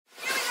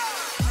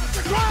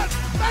the cross.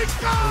 They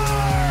score!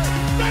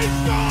 They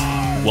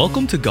score!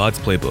 Welcome to God's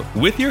Playbook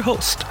with your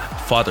host,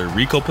 Father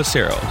Rico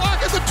Passero.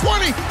 Lock at the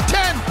 20,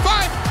 10,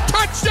 5,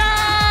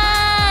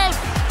 touchdown!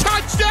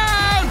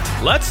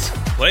 Touchdown! Let's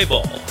play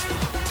ball.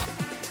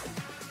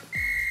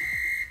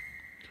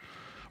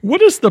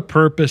 What is the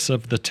purpose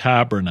of the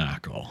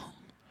tabernacle?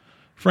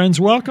 Friends,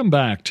 welcome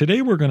back.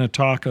 Today we're going to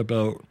talk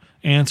about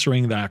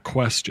answering that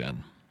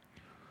question.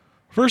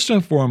 First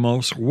and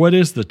foremost, what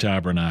is the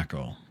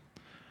tabernacle?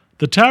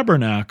 The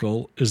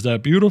tabernacle is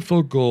that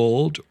beautiful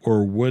gold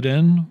or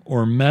wooden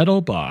or metal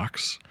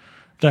box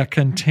that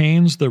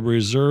contains the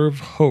reserved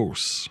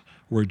hosts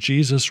where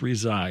Jesus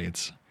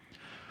resides.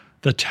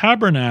 The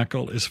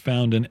tabernacle is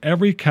found in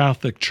every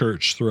Catholic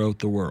church throughout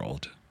the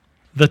world.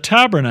 The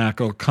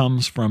tabernacle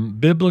comes from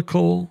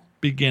biblical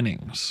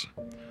beginnings,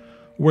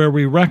 where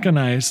we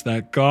recognize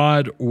that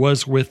God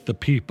was with the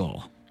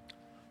people,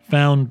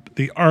 found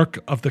the Ark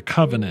of the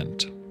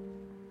Covenant,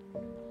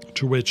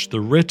 to which the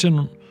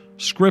written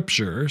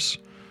scriptures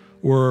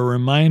were a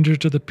reminder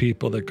to the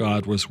people that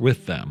God was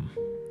with them.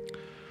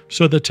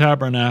 So the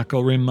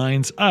tabernacle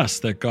reminds us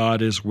that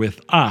God is with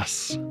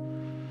us.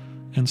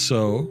 And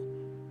so,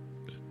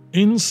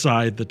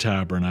 inside the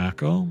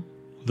tabernacle,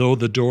 though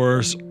the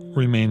doors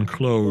remain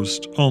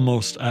closed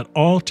almost at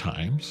all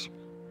times,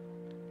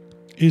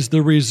 is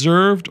the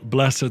reserved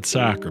Blessed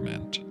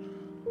Sacrament.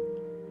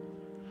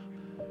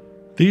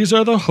 These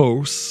are the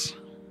hosts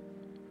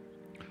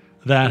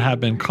that have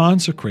been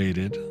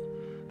consecrated,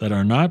 that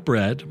are not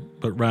bread,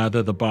 but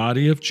rather the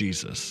body of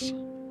Jesus,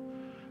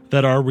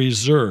 that are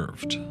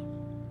reserved,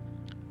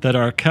 that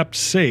are kept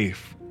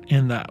safe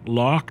in that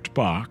locked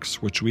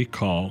box, which we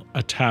call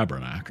a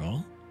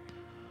tabernacle,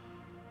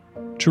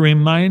 to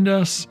remind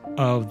us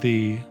of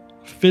the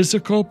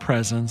physical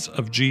presence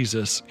of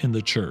Jesus in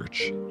the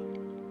church.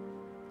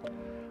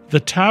 The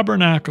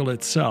tabernacle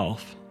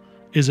itself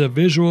is a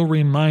visual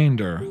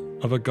reminder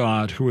of a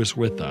God who is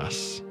with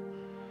us.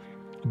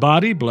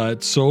 Body,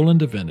 blood, soul, and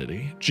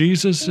divinity,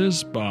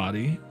 Jesus'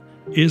 body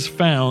is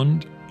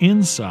found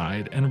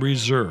inside and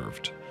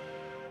reserved.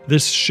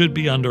 This should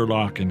be under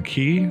lock and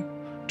key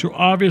to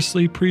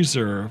obviously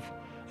preserve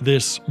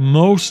this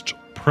most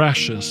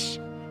precious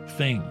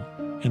thing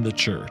in the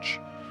church.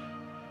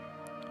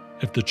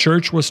 If the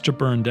church was to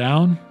burn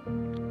down,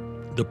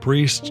 the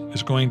priest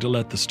is going to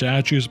let the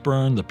statues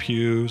burn, the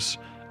pews,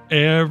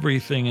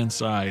 everything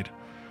inside,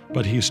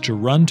 but he's to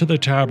run to the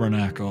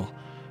tabernacle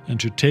and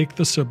to take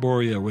the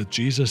ciboria with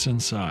Jesus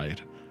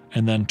inside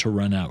and then to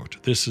run out.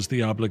 This is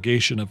the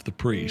obligation of the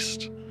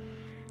priest.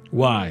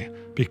 Why?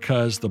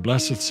 Because the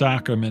Blessed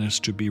Sacrament is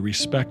to be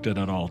respected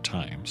at all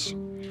times.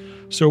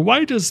 So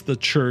why does the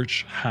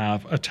church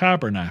have a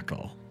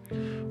tabernacle?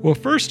 Well,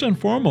 first and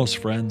foremost,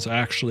 friends,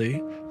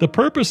 actually, the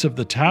purpose of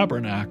the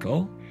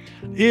tabernacle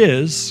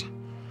is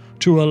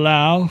to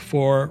allow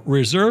for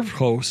reserved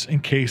hosts in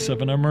case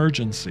of an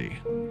emergency.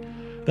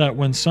 That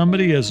when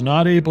somebody is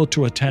not able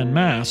to attend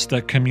Mass,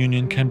 that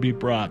communion can be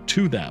brought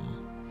to them.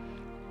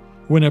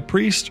 When a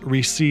priest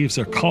receives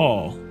a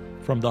call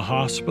from the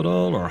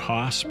hospital or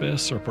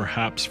hospice or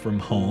perhaps from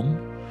home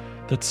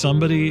that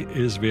somebody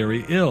is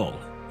very ill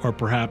or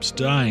perhaps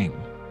dying,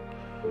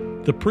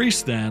 the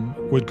priest then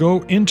would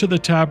go into the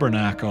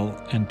tabernacle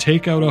and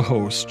take out a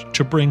host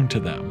to bring to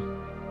them.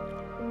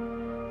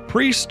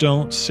 Priests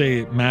don't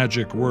say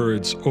magic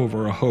words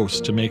over a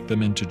host to make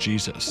them into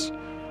Jesus.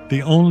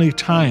 The only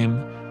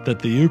time that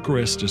the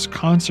Eucharist is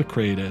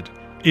consecrated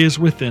is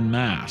within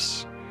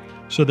Mass.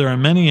 So there are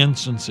many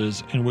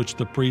instances in which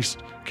the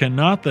priest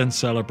cannot then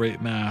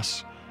celebrate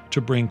Mass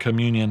to bring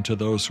communion to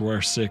those who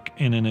are sick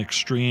in an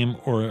extreme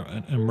or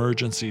an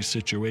emergency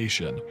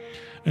situation.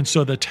 And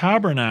so the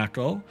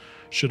tabernacle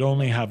should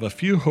only have a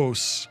few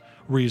hosts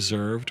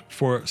reserved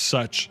for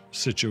such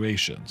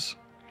situations.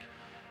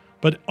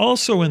 But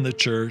also in the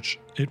church,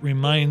 it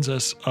reminds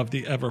us of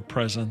the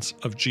ever-presence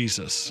of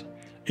Jesus.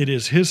 It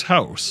is his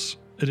house.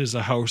 It is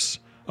a house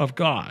of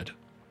God.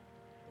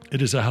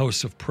 It is a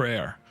house of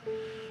prayer.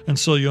 And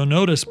so you'll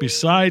notice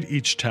beside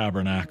each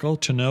tabernacle,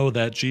 to know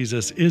that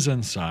Jesus is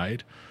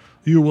inside,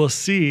 you will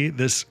see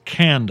this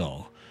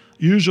candle,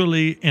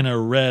 usually in a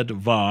red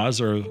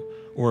vase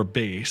or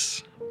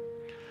base,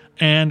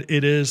 and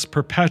it is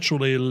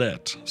perpetually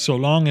lit. So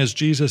long as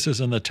Jesus is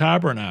in the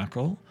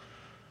tabernacle,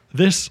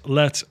 this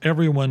lets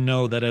everyone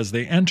know that as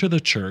they enter the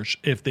church,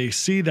 if they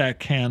see that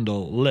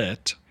candle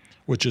lit,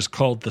 which is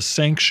called the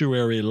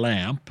sanctuary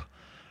lamp,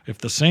 if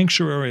the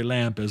sanctuary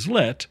lamp is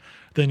lit,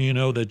 then you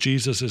know that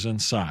Jesus is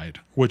inside,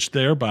 which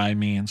thereby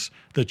means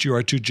that you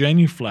are to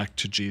genuflect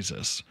to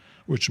Jesus,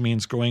 which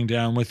means going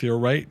down with your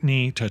right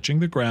knee touching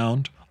the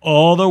ground,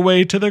 all the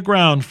way to the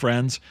ground,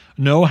 friends,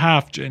 no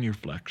half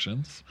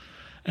genuflections,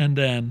 and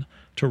then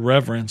to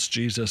reverence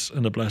Jesus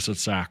in the Blessed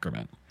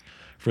Sacrament.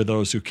 For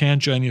those who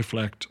can't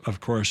genuflect, of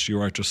course,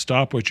 you are to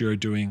stop what you're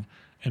doing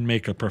and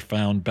make a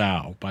profound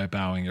bow by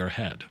bowing your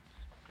head.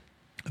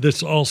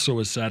 This also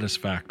is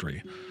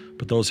satisfactory.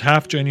 But those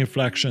half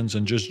genuflections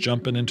and just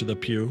jumping into the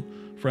pew,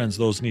 friends,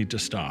 those need to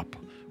stop.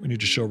 We need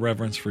to show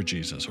reverence for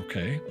Jesus,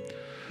 okay?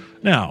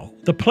 Now,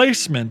 the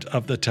placement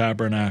of the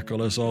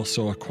tabernacle is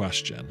also a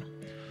question.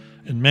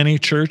 In many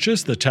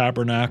churches, the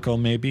tabernacle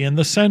may be in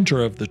the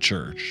center of the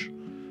church,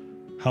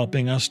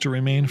 helping us to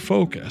remain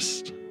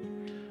focused.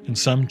 In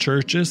some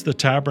churches, the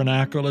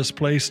tabernacle is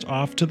placed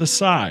off to the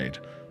side,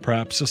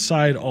 perhaps a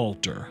side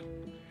altar.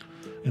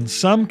 In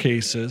some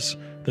cases,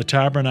 the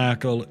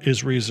tabernacle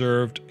is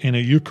reserved in a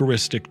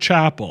Eucharistic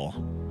chapel.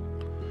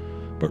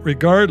 But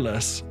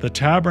regardless, the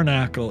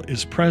tabernacle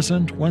is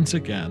present once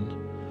again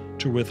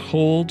to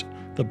withhold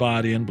the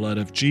body and blood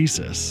of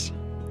Jesus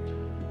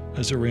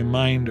as a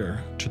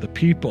reminder to the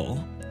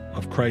people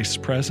of Christ's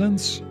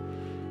presence,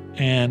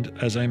 and,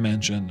 as I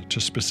mentioned, to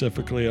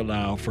specifically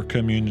allow for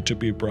communion to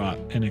be brought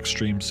in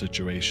extreme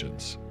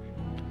situations.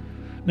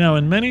 Now,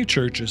 in many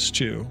churches,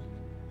 too,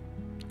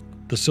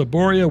 the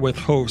ciboria with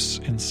hosts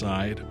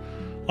inside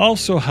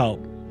also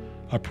help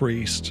a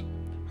priest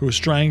who is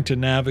trying to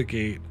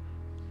navigate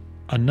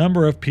a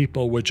number of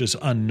people which is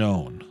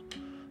unknown.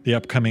 The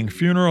upcoming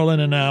funeral in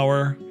an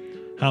hour,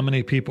 how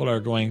many people are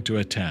going to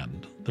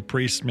attend. The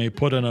priest may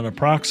put in an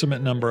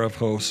approximate number of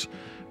hosts,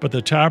 but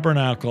the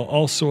tabernacle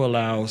also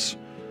allows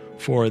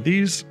for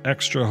these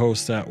extra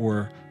hosts that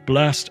were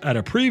blessed at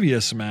a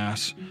previous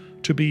Mass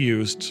to be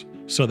used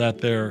so that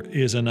there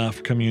is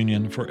enough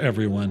communion for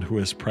everyone who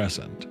is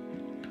present.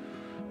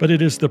 But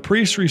it is the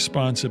priest's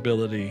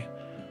responsibility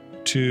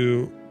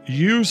to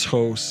use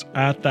hosts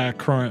at that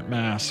current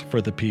Mass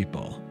for the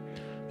people.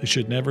 They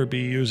should never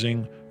be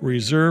using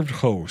reserved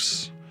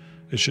hosts.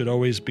 It should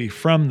always be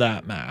from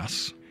that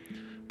Mass.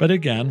 But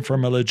again,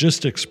 from a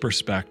logistics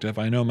perspective,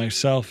 I know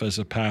myself as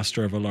a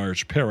pastor of a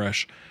large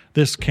parish,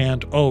 this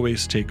can't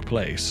always take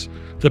place.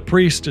 The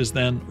priest is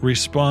then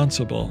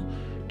responsible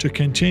to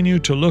continue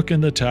to look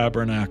in the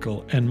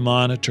tabernacle and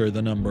monitor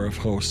the number of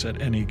hosts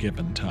at any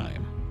given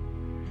time.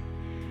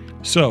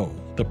 So,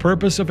 the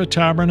purpose of a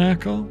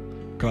tabernacle?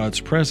 God's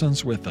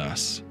presence with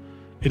us.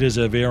 It is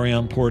a very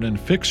important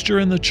fixture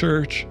in the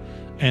church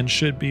and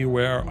should be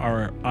where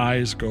our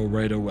eyes go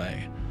right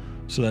away,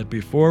 so that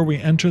before we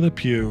enter the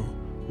pew,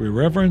 we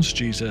reverence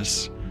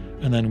Jesus,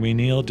 and then we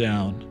kneel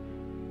down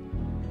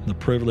in the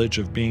privilege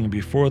of being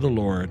before the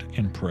Lord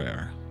in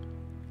prayer.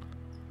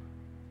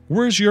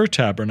 Where's your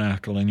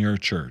tabernacle in your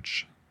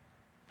church?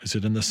 Is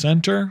it in the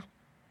center?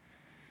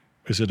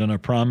 Is it in a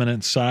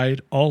prominent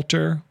side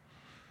altar?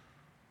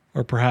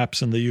 Or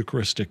perhaps in the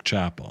Eucharistic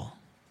chapel?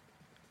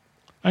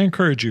 I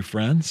encourage you,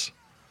 friends,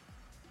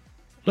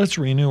 let's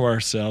renew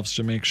ourselves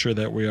to make sure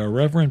that we are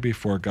reverent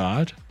before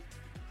God,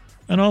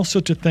 and also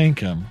to thank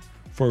Him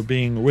for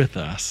being with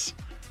us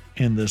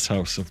in this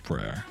house of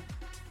prayer.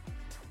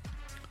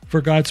 For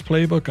God's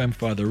Playbook, I'm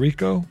Father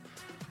Rico.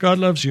 God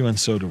loves you, and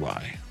so do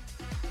I.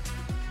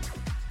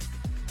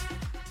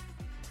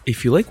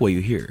 If you like what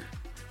you hear,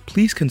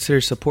 please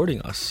consider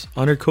supporting us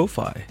on our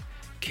Ko-Fi,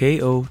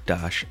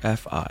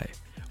 Ko-Fi,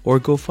 or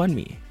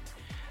GoFundMe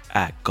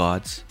at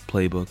God's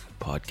Playbook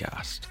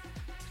Podcast.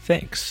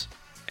 Thanks,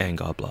 and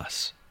God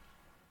bless.